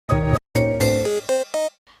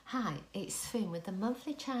Hi, it's Finn with the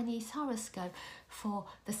monthly Chinese horoscope for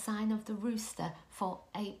the sign of the rooster for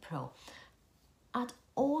April. At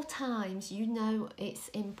all times, you know it's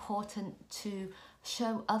important to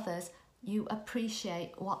show others you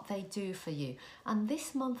appreciate what they do for you. And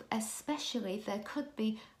this month especially, there could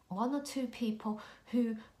be one or two people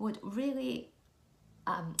who would really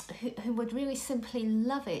who would really simply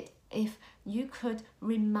love it if you could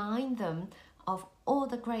remind them of all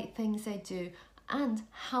the great things they do and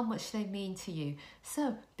how much they mean to you.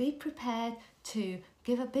 So be prepared to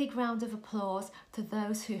give a big round of applause to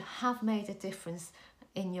those who have made a difference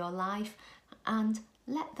in your life and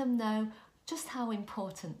let them know just how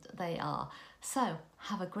important they are. So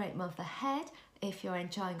have a great month ahead. If you're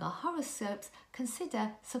enjoying our horoscopes,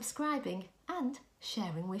 consider subscribing and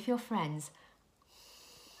sharing with your friends.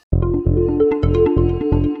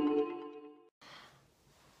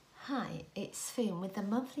 Hi, it's Finn with the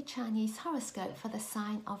monthly Chinese horoscope for the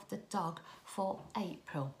sign of the dog for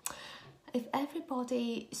April. If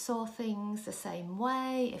everybody saw things the same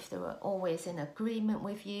way, if they were always in agreement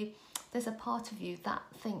with you, there's a part of you that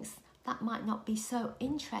thinks that might not be so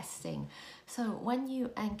interesting. So when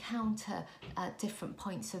you encounter different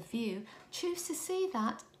points of view, choose to see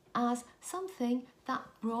that as something that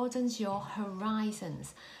broadens your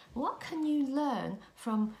horizons. What can you learn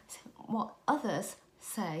from what others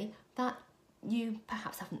say that you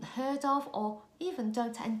perhaps haven't heard of or even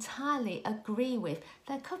don't entirely agree with?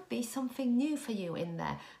 There could be something new for you in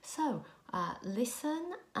there. So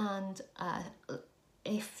listen, and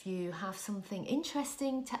if you have something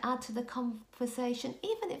interesting to add to the conversation,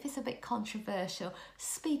 even if it's a bit controversial,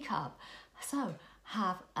 speak up. So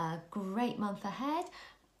have a great month ahead.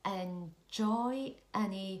 Enjoy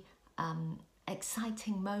any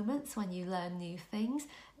exciting moments when you learn new things.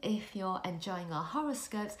 If you're enjoying our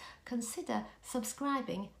horoscopes, consider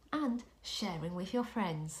subscribing and sharing with your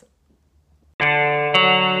friends.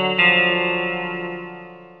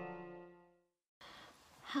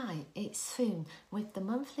 Hi, it's Foon with the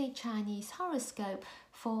monthly Chinese horoscope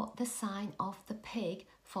for the sign of the pig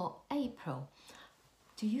for April.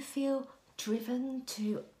 Do you feel driven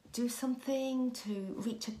to do something, to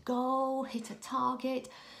reach a goal, hit a target?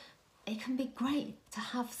 It can be great to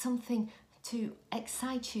have something to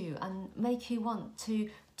excite you and make you want to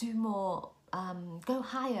do more, go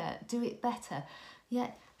higher, do it better.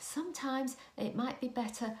 Yet sometimes it might be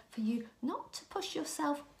better for you not to push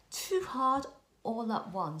yourself too hard all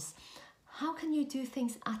at once. How can you do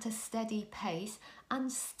things at a steady pace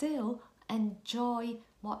and still enjoy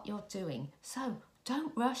what you're doing? So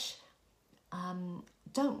don't rush,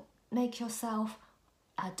 don't make yourself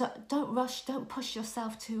don't rush, don't push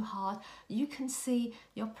yourself too hard. You can see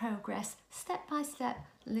your progress step by step,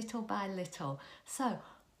 little by little. So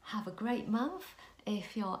have a great month.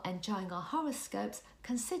 If you're enjoying our horoscopes,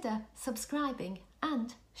 consider subscribing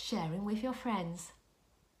and sharing with your friends.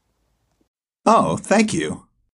 Oh, thank you.